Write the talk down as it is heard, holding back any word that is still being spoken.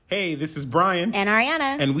Hey, this is Brian. And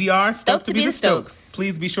Ariana. And we are Stoked to be the Stokes.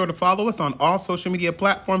 Please be sure to follow us on all social media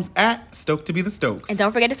platforms at Stoked to be the Stokes. And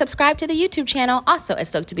don't forget to subscribe to the YouTube channel, also at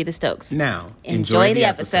Stoked to be the Stokes. Now, enjoy the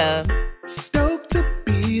episode. Stoked to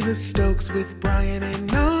be the Stokes with Brian and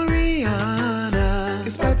Ariana.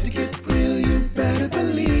 It's about to get real, you better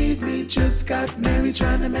believe me. Just got married,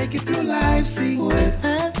 trying to make it through life. See, with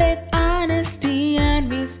her faith, honesty,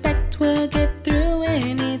 and respect, we'll get through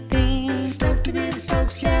anything. Stoked to be the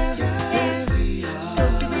Stokes, yeah. Yes, we are.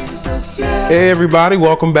 Stoked to be the Stokes, yeah. Hey, everybody.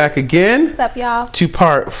 Welcome back again. What's up, y'all? To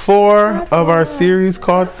part 4 of our series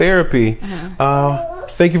called Therapy.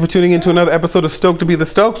 Thank you for tuning in to another episode of Stoked to be the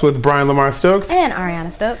Stokes with Brian Lamar Stokes. And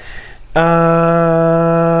Ariana Stokes.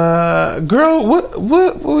 Girl, what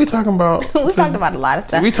we talking about? We talked about a lot of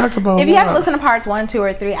stuff. We talked about If you haven't listened to parts 1, 2,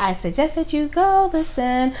 or 3, I suggest that you go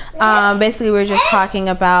listen. Basically, we're just talking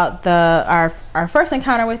about our first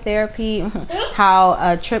encounter with therapy, how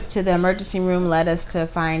a trip to the emergency room led us to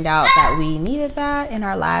find out that we needed that in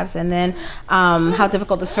our lives, and then how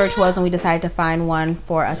difficult the search was, and we decided to find one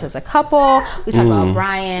for us as a couple. We talked about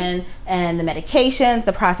Brian and the medications,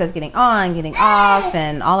 the process getting on, getting off,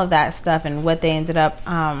 and all of that stuff, and what they ended up,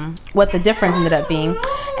 what the difference ended up being.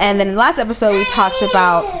 And then in the last episode, we talked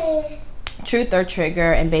about truth or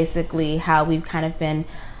trigger, and basically how we've kind of been,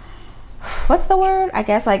 what's the word? I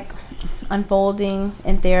guess like unfolding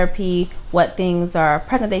in therapy, what things are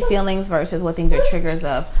present day feelings versus what things are triggers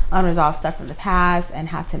of unresolved stuff from the past, and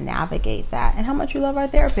how to navigate that, and how much we love our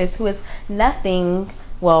therapist, who is nothing,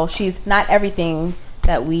 well, she's not everything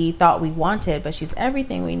that we thought we wanted, but she's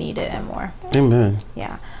everything we needed and more. Amen.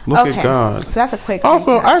 Yeah. Look at God. So that's a quick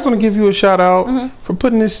Also, recap. I just want to give you a shout out for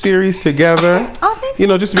putting this series together. Oh, thanks. You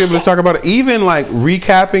know, just to be able to talk about it, even like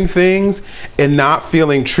recapping things and not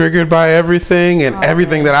feeling triggered by everything, and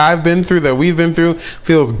everything that I've been through, that we've been through,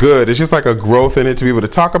 feels good. It's just like a growth in it to be able to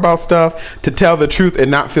talk about stuff, to tell the truth and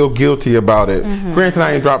not feel guilty about it. Granted,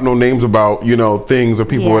 I ain't dropped no names about, you know, things or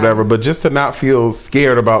people or whatever, but just to not feel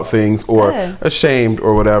scared about things or ashamed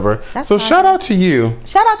or whatever. That's so awesome. shout out to you.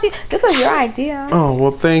 Shout out to you. This was your idea. Oh,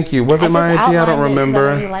 well, thank you. Was it my idea? I don't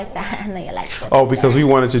remember. You like that, and then you like it. Oh, because we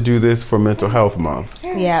wanted to do this for Mental Health Month.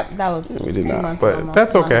 Yeah, that was. We did 2 not, months but almost,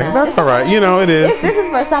 that's okay. month. That's all right. You know, it is. This is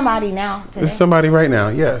for somebody now. Today. It's somebody right now.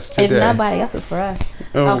 Yes, today. If nobody else, is for us.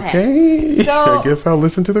 Okay. So- I guess I'll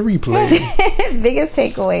listen to the replay. Biggest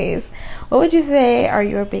takeaways. What would you say are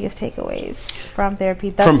your biggest takeaways from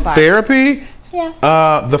therapy thus From far? therapy?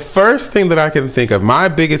 Yeah. The first thing that I can think of, my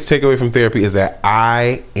biggest takeaway from therapy, is that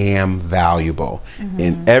I am valuable.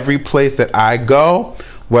 In every place that I go,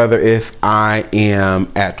 whether if I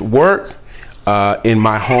am at work, in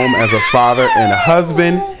my home as a father and a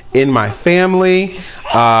husband, in my family,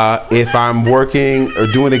 if I'm working or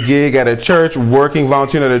doing a gig at a church, working,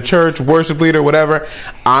 volunteering at a church, worship leader, whatever,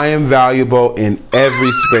 I am valuable in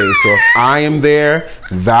every space. So if I am there,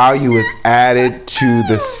 value is added to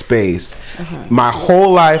the space. My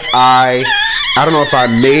whole life, I don't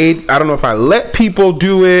know if I let people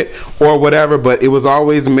do it or whatever, but it was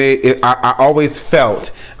always made, I always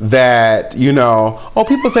felt that, you know,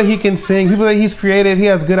 people say he can sing, people say he's creative, he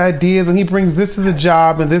has good ideas, and he brings this to the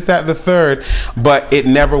job, and this, that, the third, but it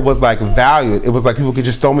never was like valued. It was like people could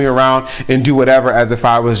just throw me around and do whatever as if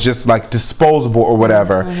I was just like disposable or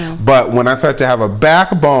whatever. But when I start to have a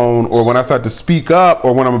backbone, or when I start to speak up,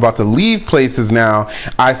 or when I'm about to leave places now,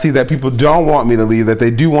 I see that people don't want me to leave, that they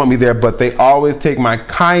do want me there, but they always take my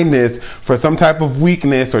kindness for some type of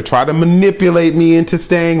weakness, or try to manipulate me into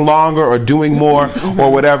staying longer or doing more or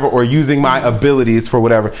whatever, or using my abilities for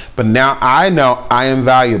whatever. But now I know I am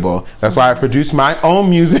valuable. That's why I produce my own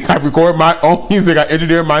music, I record my own music, I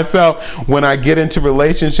engineer myself. When I get into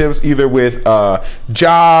relationships, either with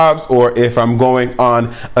jobs, or if I'm going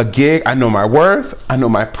on a gig, I know my worth, I know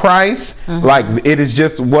my price. Like, it is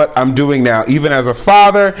just what I'm doing now. Even as a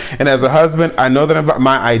father and as a husband, I know that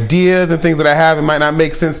my ideas and things that I have, it might not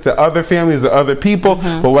make sense to other families or other people,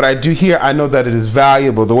 but what I do here, I know that it is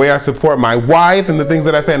valuable. The way I support my wife and the things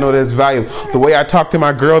that I say, I know that it's valuable. The way I talk to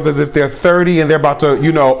my girls as if they're 30 and they're about to,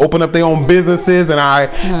 you know, open up their own businesses, and I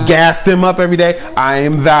gas them up every day, I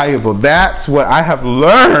am valuable. That's what I have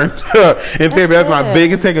learned in therapy. That's my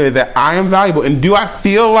biggest takeaway, that I am valuable. And do I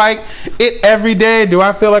feel like it every day? Do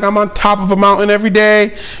I feel like I'm on top of a mountain every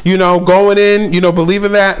day, you know, going in, you know,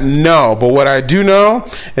 believing that? No. But what I do know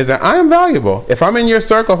is that I am valuable. If I'm in your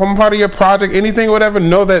circle, if I'm a part of your project, anything, whatever,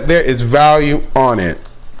 know that there is value on it.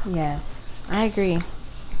 Yes, I agree.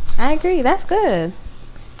 That's good.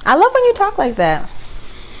 I love when you talk like that.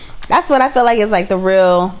 That's what I feel like is like the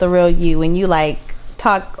real you, when you like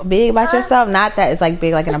talk big about yourself. Not that it's like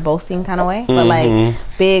big like in a boasting kind of way, but like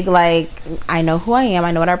big like I know who I am.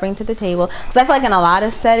 I know what I bring to the table. Because I feel like in a lot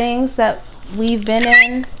of settings that we've been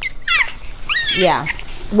in,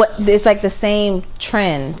 it's like the same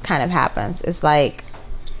trend kind of happens. It's like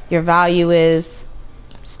your value is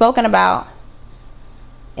spoken about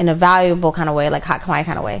in a valuable kind of way, like hot commodity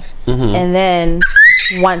kind of way, and then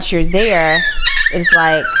once you're there, it's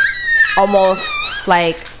like almost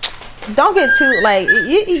like don't get too like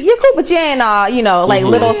you're cool, but you ain't like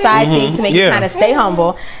little side things to make you kind of stay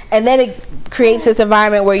humble, and then it creates this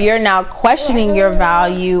environment where you're now questioning your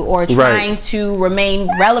value or trying to remain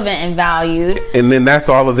relevant and valued, and then that's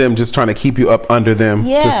all of them just trying to keep you up under them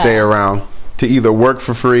to stay around, to either work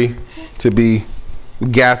for free, to be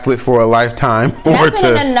gaslit for a lifetime, or that's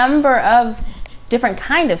been in a number of different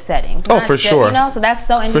kind of settings. For sure. So that's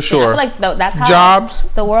so interesting. For sure. I feel like that's how jobs,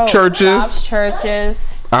 the world, churches.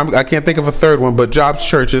 I can't think of a third one, but jobs,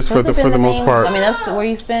 churches for the most part. I mean, that's where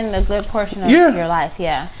you spend a good portion of your life.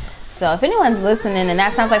 Yeah. So if anyone's listening and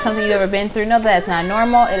that sounds like something you've ever been through, know that it's not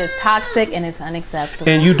normal. It is toxic and it's unacceptable.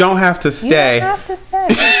 And you don't have to stay. You don't have to stay.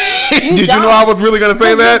 Did you know I was really going to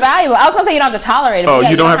say that? Valuable. I was going to say you don't have to tolerate it. Oh,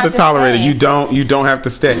 you don't have to tolerate it. You don't have to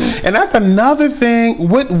stay. And that's another thing.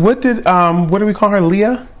 What do we call her?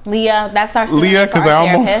 Leah? Leah, that's our Leah, because I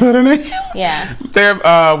almost said her name. Yeah. There,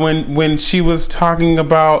 when she was talking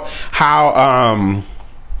about how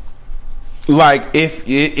like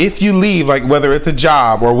if you leave, like whether it's a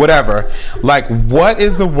job or whatever, like what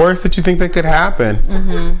is the worst that you think that could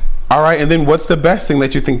happen? All right, and then what's the best thing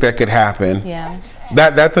that you think that could happen? Yeah.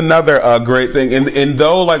 That's another great thing. And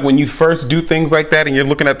though, like when you first do things like that and you're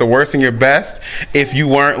looking at the worst and your best, if you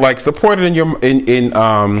weren't like supported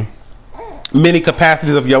in many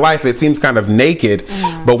capacities of your life, it seems kind of naked.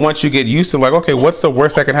 But once you get used to like, okay, what's the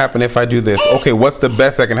worst that can happen if I do this? Okay, what's the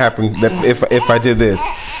best that can happen that if I did this?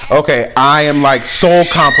 Okay, I am like soul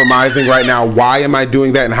compromising right now. Why am I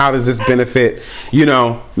doing that? And how does this benefit,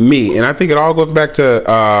 me? And I think it all goes back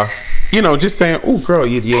to just saying, oh girl,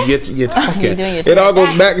 you're talking. It all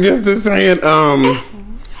goes back just to saying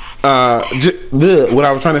what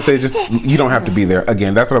I was trying to say is just you don't have to be there.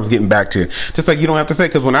 Again, that's what I was getting back to. Just like you don't have to say,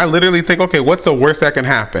 because when I literally think, okay, what's the worst that can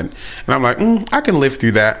happen? And I'm like, I can live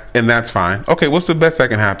through that, and that's fine. Okay, what's the best that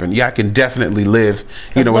can happen? Yeah, I can definitely live,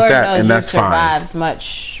 with Lord that, and that's fine.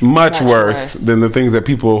 Much worse than the things that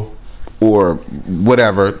people or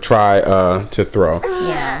whatever try to throw.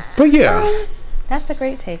 Yeah. But yeah. That's a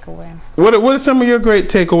great takeaway. What are some of your great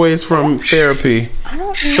takeaways from therapy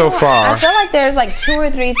so far? I feel like there's like 2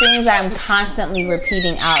 or 3 things that I'm constantly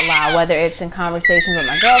repeating out loud, whether it's in conversations with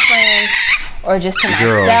my girlfriends or just to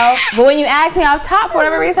myself. But when you ask me off top, for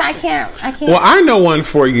whatever reason, I can't. Well, I know one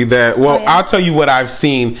for you that, I'll tell you what I've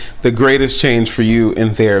seen the greatest change for you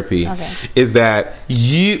in therapy is that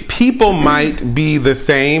people might be the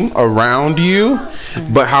same around you,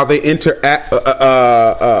 but how they interact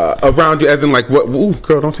around you, as in like, what? Ooh,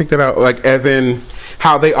 girl, don't take that out. Like, as in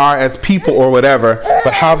how they are as people or whatever,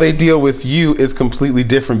 but how they deal with you is completely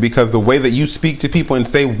different, because the way that you speak to people and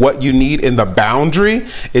say what you need in the boundary,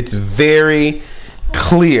 it's very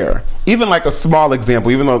clear. Even like a small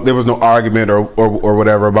example, even though there was no argument or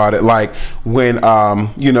whatever about it, like when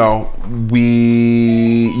you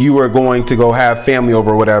were going to go have family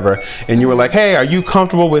over or whatever, and you were like, hey, are you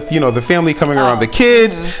comfortable with the family coming around, the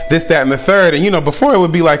kids, this, that, and the third? And before it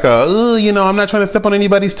would be like I'm not trying to step on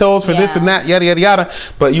anybody's toes for this and that, yada yada yada,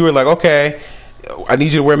 but you were like, okay, I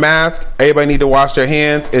need you to wear masks, everybody need to wash their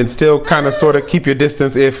hands, and still kind of sort of keep your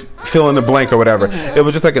distance if fill in the blank or whatever. It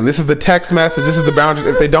was just like, and this is the text message, this is the boundaries.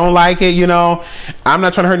 If they don't like it, I'm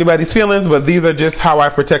not trying to hurt anybody's feelings, but these are just how I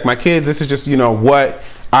protect my kids. This is just what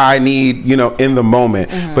I need in the moment.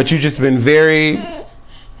 But you've just been very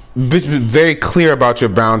clear about your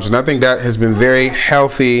boundaries, and I think that has been very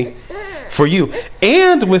healthy for you.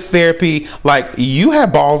 And with therapy, like, you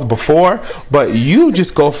had balls before, but you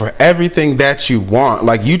just go for everything that you want.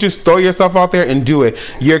 Like, you just throw yourself out there and do it.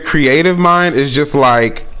 Your creative mind is just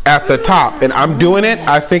like at the top, and I'm doing it.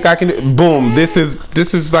 I think I can. Boom. This is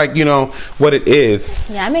like what it is.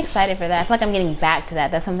 Yeah, I'm excited for that. I feel like I'm getting back to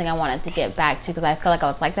that. That's something I wanted to get back to, because I feel like I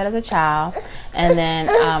was like that as a child, and then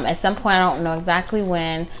at some point, I don't know exactly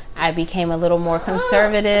when, I became a little more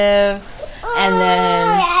conservative, and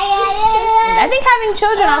then I think having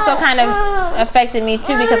children also kind of affected me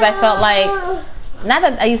too, because I felt like, not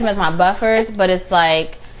that I use them as my buffers, but it's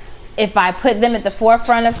like, if I put them at the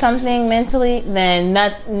forefront of something mentally, then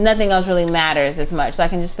nothing else really matters as much. So I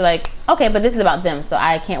can just be like, okay, but this is about them, so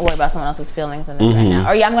I can't worry about someone else's feelings in this right now.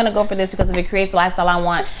 Or I'm going to go for this because if it creates the lifestyle I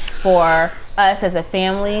want, for us as a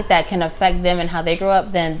family that can affect them and how they grow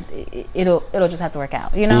up, then it'll just have to work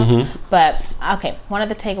out, you know? Mm-hmm. But, okay, one of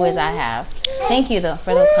the takeaways I have, thank you, though,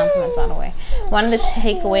 for those compliments, by the way. One of the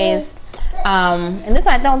takeaways, and this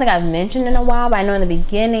I don't think I've mentioned in a while, but I know in the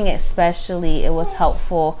beginning especially it was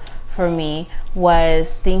helpful for me,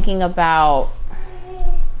 was thinking about,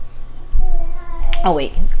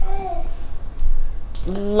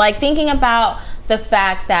 thinking about the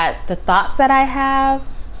fact that the thoughts that I have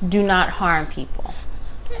do not harm people.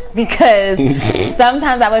 Because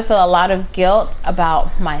sometimes I would feel a lot of guilt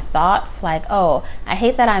about my thoughts, like, oh, I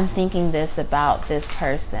hate that I'm thinking this about this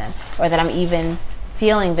person, or that I'm even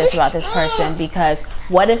feeling this about this person, because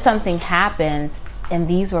what if something happens and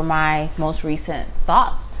these were my most recent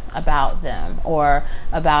thoughts about them, or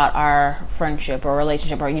about our friendship or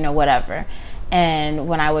relationship, or, you know, whatever. And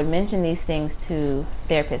when I would mention these things to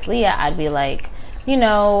therapist Leah, I'd be like, you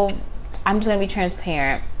know, I'm just going to be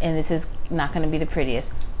transparent, and this is not going to be the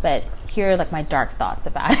prettiest, but here are like my dark thoughts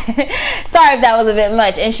about it. Sorry if that was a bit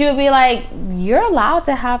much. And she would be like, you're allowed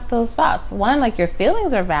to have those thoughts. One, like, your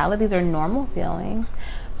feelings are valid. These are normal feelings.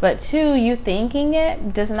 But two, you thinking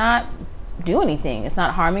it does not do anything. It's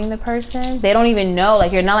not harming the person. They don't even know.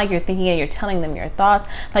 Like, you're not like you're thinking it, you're telling them your thoughts.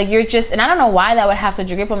 Like, you're just, and I don't know why that would have such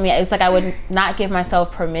a grip on me. It's like I would not give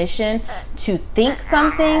myself permission to think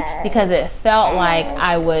something, because it felt like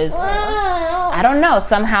I was, I don't know,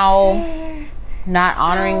 somehow not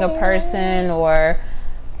honoring a person, or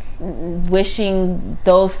wishing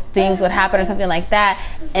those things would happen, or something like that.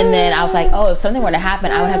 And then I was like, oh, if something were to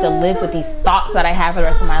happen, I would have to live with these thoughts that I have for the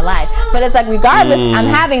rest of my life. But it's like, regardless, I'm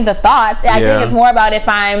having the thoughts. I think it's more about if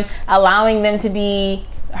I'm allowing them to be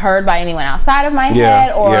heard by anyone outside of my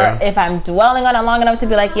head, or if I'm dwelling on it long enough to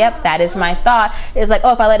be like, yep, that is my thought. It's like,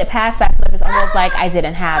 oh, if I let it pass fast enough, it's almost like I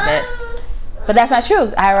didn't have it. But that's not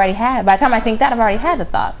true. I already had. By the time I think that, I've already had the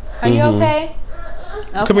thought. Are you okay?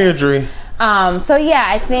 Come here, Dree. So yeah,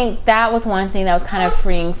 I think that was one thing that was kind of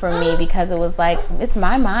freeing for me, because it was like, it's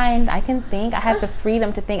my mind. I can think. I have the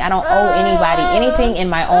freedom to think. I don't owe anybody anything in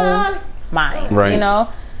my own mind. Right. You know?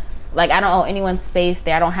 Like, I don't owe anyone space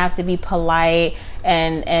there. I don't have to be polite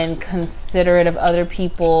and considerate of other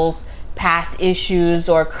people's past issues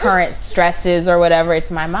or current stresses or whatever.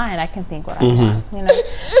 It's my mind. I can think what I want, you know?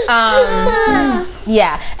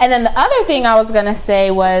 Yeah. And then the other thing I was going to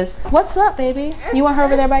say was, what's up, baby? You want her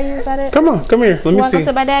over there by you? Is that it? Come on. Come here. Let me see. You want to go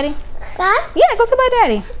sit by daddy? Yeah, go sit by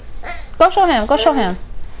daddy. Go show him. Go show him.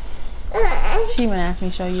 She even asked me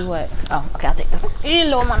to show you what. Oh, okay. I'll take this one.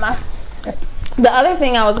 Hello, mama. The other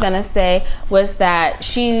thing I was going to say was that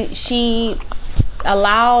she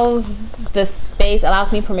allows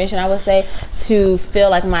me permission, I would say, to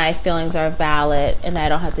feel like my feelings are valid, and that I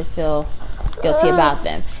don't have to feel guilty about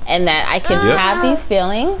them, and that I can have these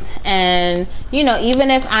feelings, and, you know,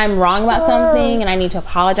 even if I'm wrong about something and I need to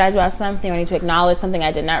apologize about something, or I need to acknowledge something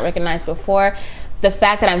I did not recognize before, the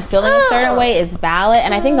fact that I'm feeling a certain way is valid.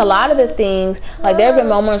 And I think a lot of the things, like, there have been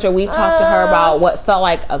moments where we've talked to her about what felt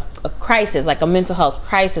like a crisis, like a mental health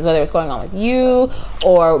crisis, whether it's going on with you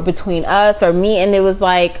or between us or me, and it was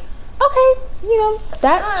like, okay, you know,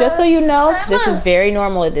 that's just so you know, this is very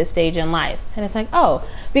normal at this stage in life. And it's like, oh,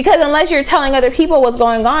 because unless you're telling other people what's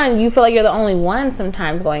going on, you feel like you're the only one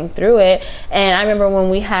sometimes going through it. And I remember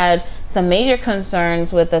when we had some major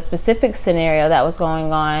concerns with a specific scenario that was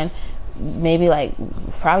going on, maybe like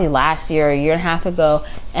probably last year or a year and a half ago,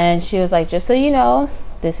 and she was like, just so you know,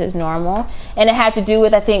 this is normal. And it had to do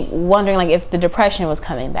with, I think, wondering like if the depression was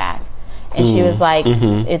coming back. And she was like,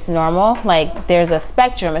 it's normal. Like, there's a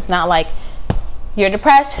spectrum. It's not like you're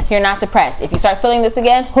depressed, you're not depressed. If you start feeling this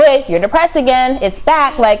again, wait, you're depressed again, it's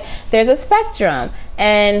back. Like, there's a spectrum.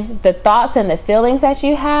 And the thoughts and the feelings that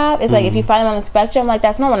you have is like, if you find them on the spectrum, like,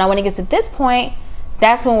 that's normal. Now, when it gets to this point,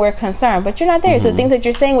 that's when we're concerned. But you're not there. So the things that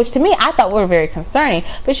you're saying, which to me, I thought were very concerning.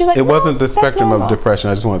 But she's like, it wasn't the spectrum of depression.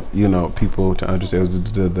 I just want, you know, people to understand. It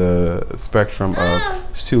was the spectrum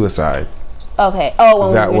of suicide. Okay.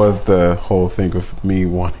 Oh, that was the whole thing of me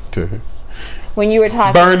wanting to. When you were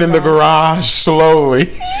talking, burn in the garage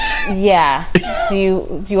slowly. Yeah. Do you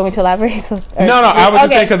want me to elaborate? No. I was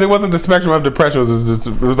just saying, because it wasn't the spectrum of depression.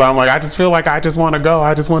 It was I'm like, I just feel like I just want to go.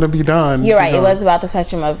 I just want to be done. You're right. It was about the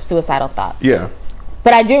spectrum of suicidal thoughts. Yeah.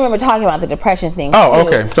 But I do remember talking about the depression thing. Oh, too,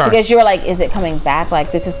 okay. Sorry. Because you were like, is it coming back?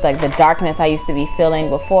 Like, this is like the darkness I used to be feeling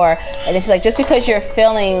before. And then she's like, just because you're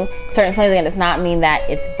feeling certain feelings again does not mean that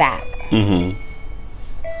it's back.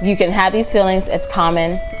 You can have these feelings. It's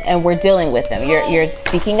common, and we're dealing with them. You're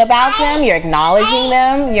speaking about them. You're acknowledging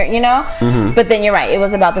them. You know. But then you're right. It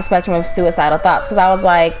was about the spectrum of suicidal thoughts, because I was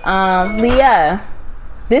like, Leah,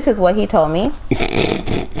 this is what he told me.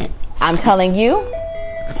 I'm telling you,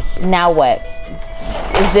 now what?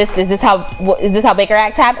 Is this how Baker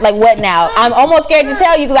Acts happen? Like, what now? I'm almost scared to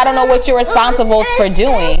tell you because I don't know what you're responsible for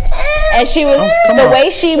doing. And she was the way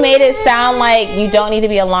she made it sound like you don't need to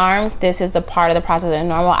be alarmed. This is a part of the process and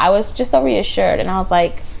normal. I was just so reassured, and I was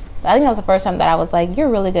like, I think that was the first time that I was like, you're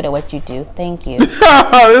really good at what you do. Thank you. This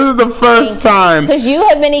is the first time. Because you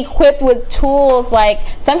have been equipped with tools. Like,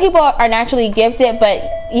 some people are naturally gifted, but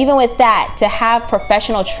even with that, to have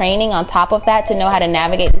professional training on top of that, to know how to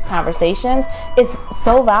navigate these conversations, is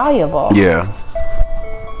so valuable. Yeah.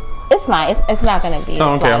 It's fine. It's not going to be.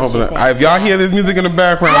 Oh, okay, I hope not. If y'all hear this music in the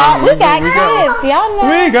background, we got kids. Y'all know.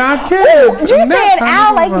 We got kids. You said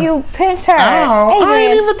ow like you pinched her. Ow. I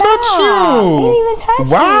ain't even touch you. I didn't even touch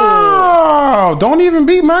you. Wow. Don't even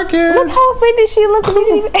beat my kids. Look how offended she looked.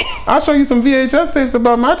 I'll show you some VHS tapes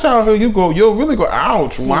about my childhood. You'll really go,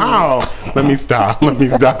 ouch. Wow. Let me stop. Let me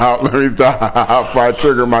stop before I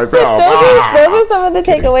trigger myself. Those are some of the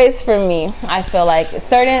takeaways for me. I feel like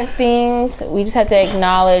certain things we just have to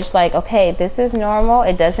acknowledge, like, okay, this is normal.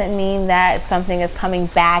 It doesn't mean that something is coming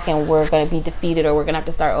back and we're going to be defeated or we're going to have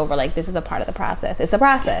to start over. Like, this is a part of the process. It's a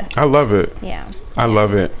process. I love it. Yeah. I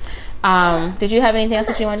love it. Did you have anything else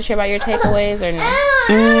that you wanted to share about your takeaways or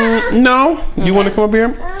no? No. Okay. You want to come up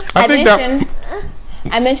here?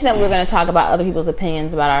 I mentioned that we were going to talk about other people's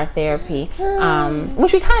opinions about our therapy,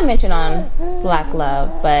 which we kind of mentioned on Black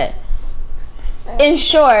Love, but in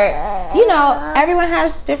short, everyone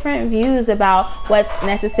has different views about what's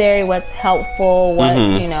necessary, what's helpful, what's,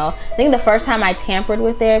 I think the first time I tampered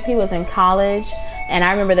with therapy was in college, and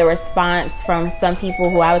I remember the response from some people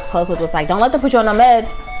who I was close with was like, don't let them put you on no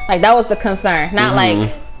meds. Like, that was the concern, not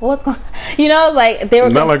like, what's going on? It's like they were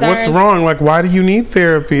not concerned. Like, what's wrong? Like, why do you need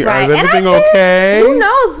therapy? Right. Is everything okay? Who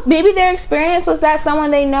knows? Maybe their experience was that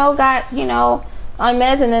someone they know got, on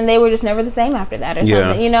meds and then they were just never the same after that or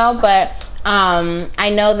something, but I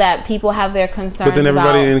know that people have their concerns. But then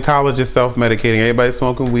everybody in college is self-medicating. Everybody's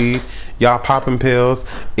smoking weed. Y'all popping pills.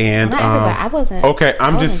 And I wasn't. Okay,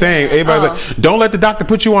 I'm just saying. Everybody's like, don't let the doctor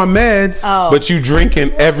put you on meds. But you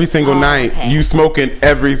drinking every single night. Okay. You smoking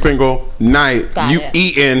every single night.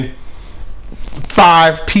 Eating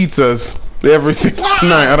 5 pizzas every single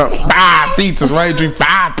night. 5 pizzas, right? Drink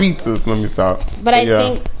 5 pizzas. Let me stop. But I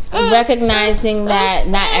think recognizing that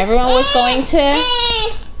not everyone was going to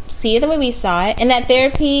see it the way we saw it, and that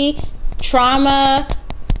therapy, trauma,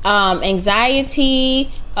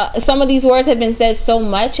 anxiety, some of these words have been said so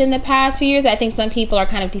much in the past few years. I think some people are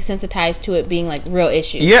kind of desensitized to it being like real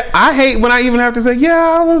issues. Yeah, I hate when I even have to say,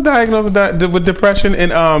 I was diagnosed with depression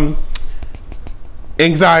and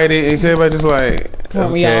anxiety, and everybody just like,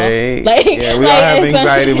 okay, we all have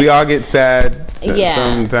anxiety. We all get sad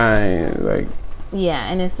sometimes, like.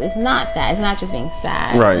 Yeah, and it's not that. It's not just being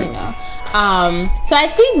sad, right? So I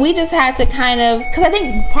think we just had to kind of, because I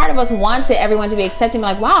think part of us wanted everyone to be accepting,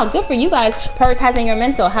 like, wow, good for you guys prioritizing your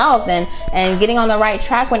mental health and getting on the right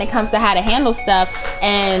track when it comes to how to handle stuff.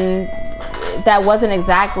 And that wasn't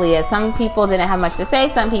exactly it. Some people didn't have much to say.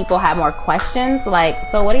 Some people had more questions, like,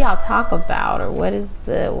 so what do y'all talk about, or why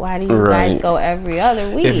do you guys go every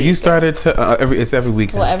other week? If you started to it's every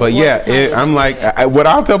week, well, but I'm like, what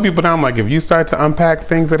I'll tell people now, I'm like, if you start to unpack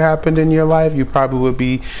things that happened in your life, you probably would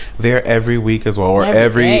be there every week as well, or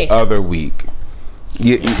every other week.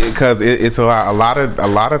 Because it's a lot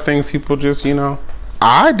of things people just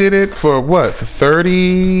I did it for 30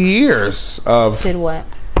 years of did what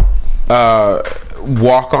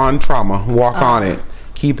walk on trauma, on it,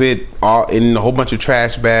 keep it all in a whole bunch of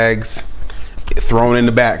trash bags, thrown in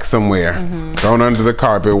the back somewhere, thrown under the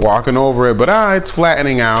carpet, walking over it, but it's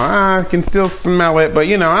flattening out. I can still smell it, but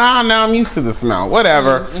now I'm used to the smell.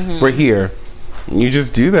 Whatever, we're here. You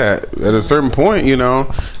just do that at a certain point. You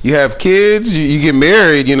have kids, you get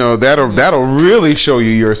married. That'll really show you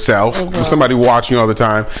yourself. Somebody watching you all the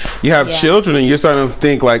time. You have children, and you're starting to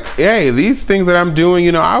think like, hey, these things that I'm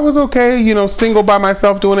doing. I was okay. Single by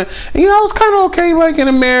myself doing it. And, I was kind of okay, like in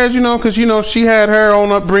a marriage. Because she had her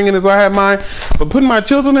own upbringing as I had mine. But putting my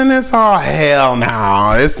children in this, oh hell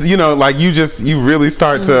no! It's like you really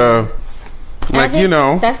start to like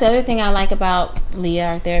That's the other thing I like about Leah,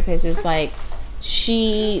 our therapist, is like,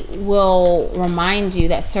 she will remind you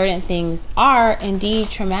that certain things are indeed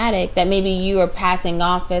traumatic, that maybe you are passing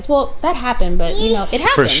off as, well, that happened, but it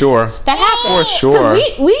happens. For sure. That happens. For sure.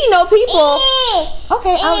 We know people.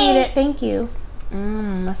 Okay, I'll eat it. Thank you.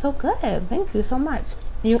 That's so good. Thank you so much.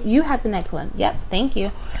 You have the next one. Yep, thank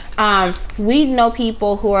you. We know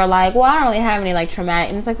people who are like, well, I don't really have any like traumatic,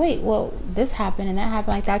 and it's like, wait, well, this happened and that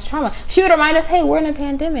happened, like that's trauma. She would remind us, hey, we're in a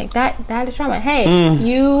pandemic. That is trauma. Hey,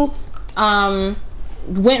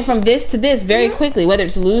 went from this to this very quickly, whether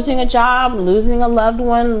it's losing a job, losing a loved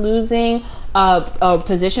one, losing a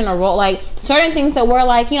position or role, like certain things that we're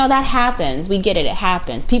like, that happens. We get it. It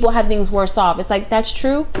happens. People have things worse off. It's like, that's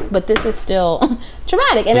true, but this is still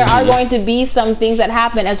traumatic. And there are going to be some things that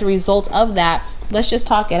happen as a result of that. Let's just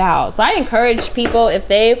talk it out. So I encourage people, if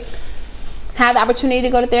they have the opportunity to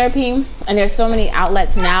go to therapy, and there's so many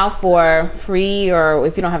outlets now for free, or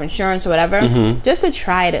if you don't have insurance or whatever, just to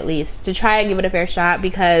try it, at least to try and give it a fair shot,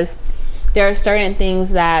 because there are certain things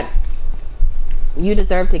that you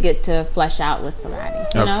deserve to get to flesh out with somebody.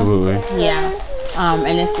 Absolutely. Yeah.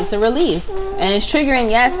 And it's a relief, and it's triggering,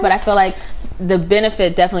 yes, but I feel like the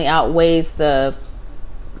benefit definitely outweighs the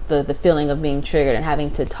feeling of being triggered and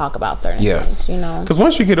having to talk about certain things, because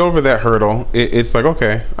once you get over that hurdle, it's like,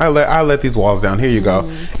 okay, I let these walls down, here you go,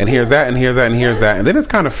 and here's that, and here's that, and here's that, and then it's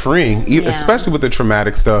kind of freeing, especially with the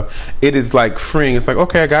traumatic stuff. It is like freeing. It's like,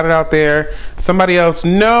 okay, I got it out there, somebody else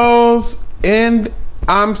knows, and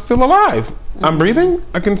I'm still alive. I'm breathing,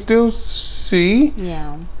 I can still see.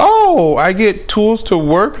 Oh, I get tools to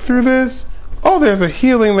work through this. Oh, there's a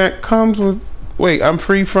healing that comes with, wait, I'm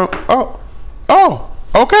free from,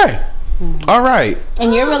 okay. All right.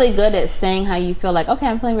 And you're really good at saying how you feel, like, okay,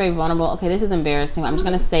 I'm feeling very vulnerable. Okay, this is embarrassing. I'm just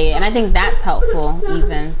going to say it. And I think that's helpful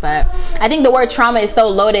even. But I think the word trauma is so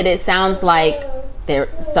loaded, it sounds like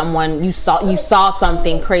you saw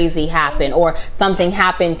something crazy happen, or something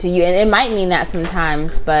happened to you. And it might mean that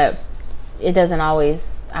sometimes, but it doesn't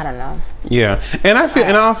always. I don't know. Yeah. And I feel,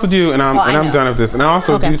 and I also do, and I'm done with this. And I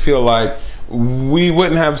also do feel like we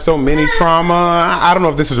wouldn't have so many trauma. I don't know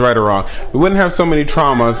if this is right or wrong. We wouldn't have so many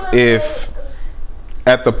traumas if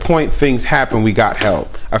at the point things happen, we got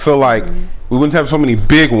help. I feel like we wouldn't have so many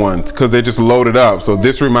big ones because they're just loaded up. So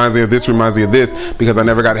this reminds me of this, reminds me of this, because I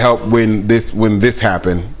never got help when this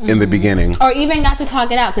happened in the beginning. Or even got to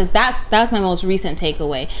talk it out, because that's my most recent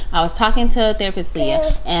takeaway. I was talking to a therapist,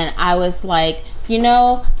 Leah, and I was like,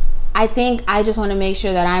 I think I just want to make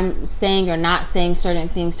sure that I'm saying or not saying certain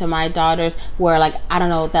things to my daughters where, like, I don't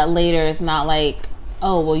know, that later is not like,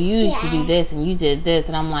 oh, well, you used to do this and you did this.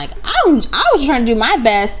 And I'm like, I was trying to do my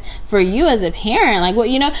best for you as a parent. Like, what,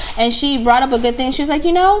 and she brought up a good thing. She was like,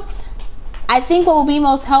 I think what will be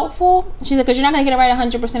most helpful, she said, because you're not going to get it right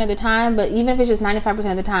 100% of the time, but even if it's just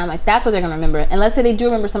 95% of the time, like, that's what they're going to remember. And let's say they do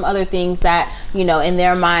remember some other things that, in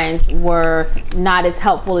their minds were not as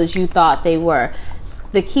helpful as you thought they were.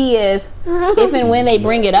 The key is, if and when they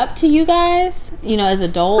bring it up to you guys, as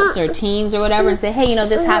adults or teens or whatever, and say, hey,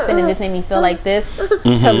 this happened and this made me feel like this,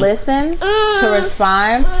 to listen, to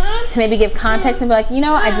respond, to maybe give context and be like,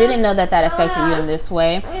 I didn't know that affected you in this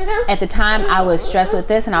way. At the time, I was stressed with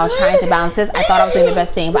this and I was trying to balance this. I thought I was doing the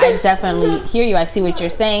best thing, but I definitely hear you. I see what you're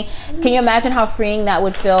saying. Can you imagine how freeing that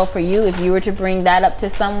would feel for you if you were to bring that up to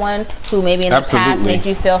someone who maybe in the past made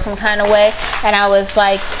you feel some kind of way? And I was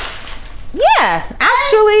like, yeah,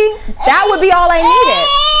 actually, that would be all I needed.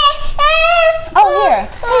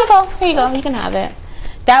 Oh, here you go. You can have it.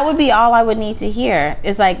 That would be all I would need to hear.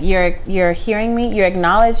 It's like you're hearing me. You're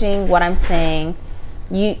acknowledging what I'm saying.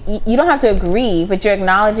 You don't have to agree, but you're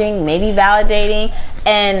acknowledging, maybe validating.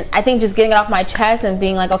 And I think just getting it off my chest and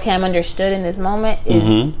being like, okay, I'm understood in this moment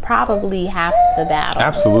is probably half the battle.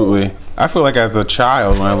 Absolutely. I feel like as a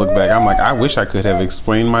child, when I look back, I'm like, I wish I could have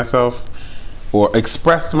explained myself or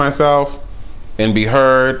expressed myself and be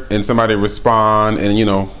heard, and somebody respond, and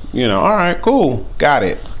all right, cool, got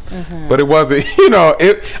it. But it wasn't,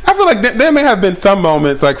 I feel like there may have been some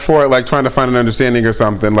moments like for like trying to find an understanding or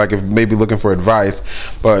something, like if maybe looking for advice,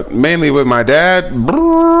 but mainly with my dad,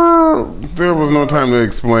 there was no time to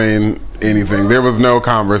explain anything. There was no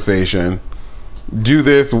conversation. Do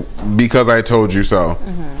this because I told you so.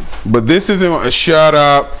 But this isn't a shut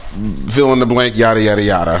up, fill in the blank, yada yada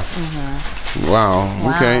yada. Wow.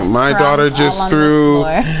 Okay. My daughter just threw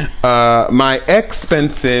my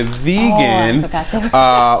expensive vegan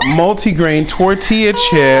multigrain tortilla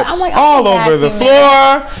chips all over the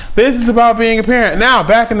floor. This is about being a parent. Now,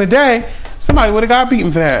 back in the day, somebody would have got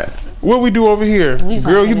beaten for that. What we do over here?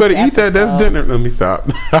 Girl, you better eat that. That's dinner. Let me stop.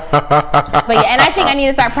 But yeah, and I think I need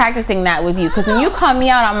to start practicing that with you, because when you call me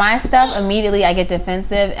out on my stuff, immediately I get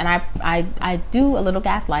defensive, and I do a little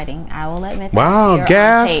gaslighting. I will admit that. Wow,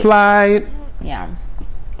 gaslight. Yeah.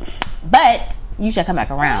 But you should come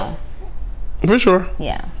back around. For sure.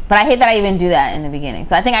 Yeah. But I hate that I even do that in the beginning.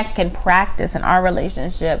 So I think I can practice in our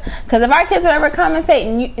relationship. Because if our kids would ever come and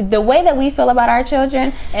say, the way that we feel about our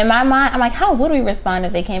children, in my mind, I'm like, how would we respond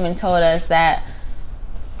if they came and told us that,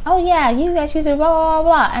 oh yeah, you guys used to blah, blah,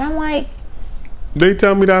 blah, blah. And I'm like, they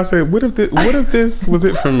tell me that, I say, what if this was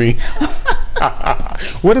it for me?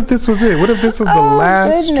 What if this was it? What if this was the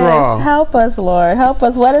last straw? Help us, Lord. Help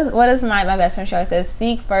us. What is my best friend? She always says,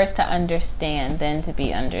 seek first to understand, then to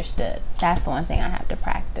be understood. That's the one thing I have to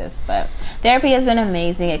practice. But therapy has been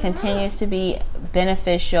amazing. It continues to be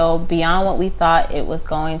beneficial beyond what we thought it was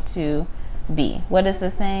going to be. What is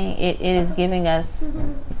the saying? It is giving us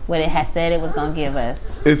what it has said it was going to give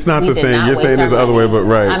us. It's not the same. You're saying it the other way, but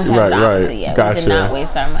right. Yeah, Gotcha. We did not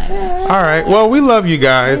waste our money. All right. Well, we love you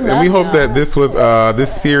guys, and we hope that this was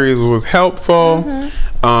this series was helpful.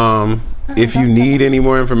 If you need any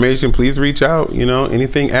more information, please reach out. You know,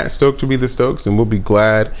 anything at Stoked to be the Stokes, and we'll be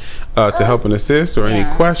glad to help and assist. Or any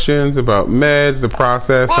questions about meds, the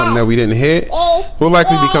process, something that we didn't hit, we'll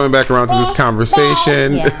likely be coming back around to this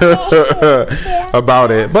conversation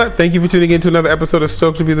about it. But thank you for tuning in to another episode of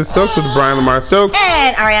Stoked to be the Stokes with Brian Lamar Stokes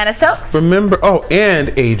and Ariana Stokes. Remember,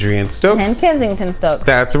 and Adrian Stokes and Kensington Stokes.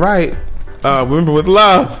 That's right. Remember, with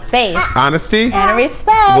love, faith, honesty, and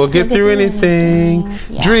respect, we'll get through anything.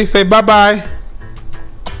 Yeah. Dree, say bye-bye.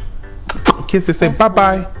 Kisses, say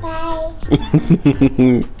bye-bye.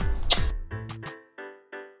 Bye.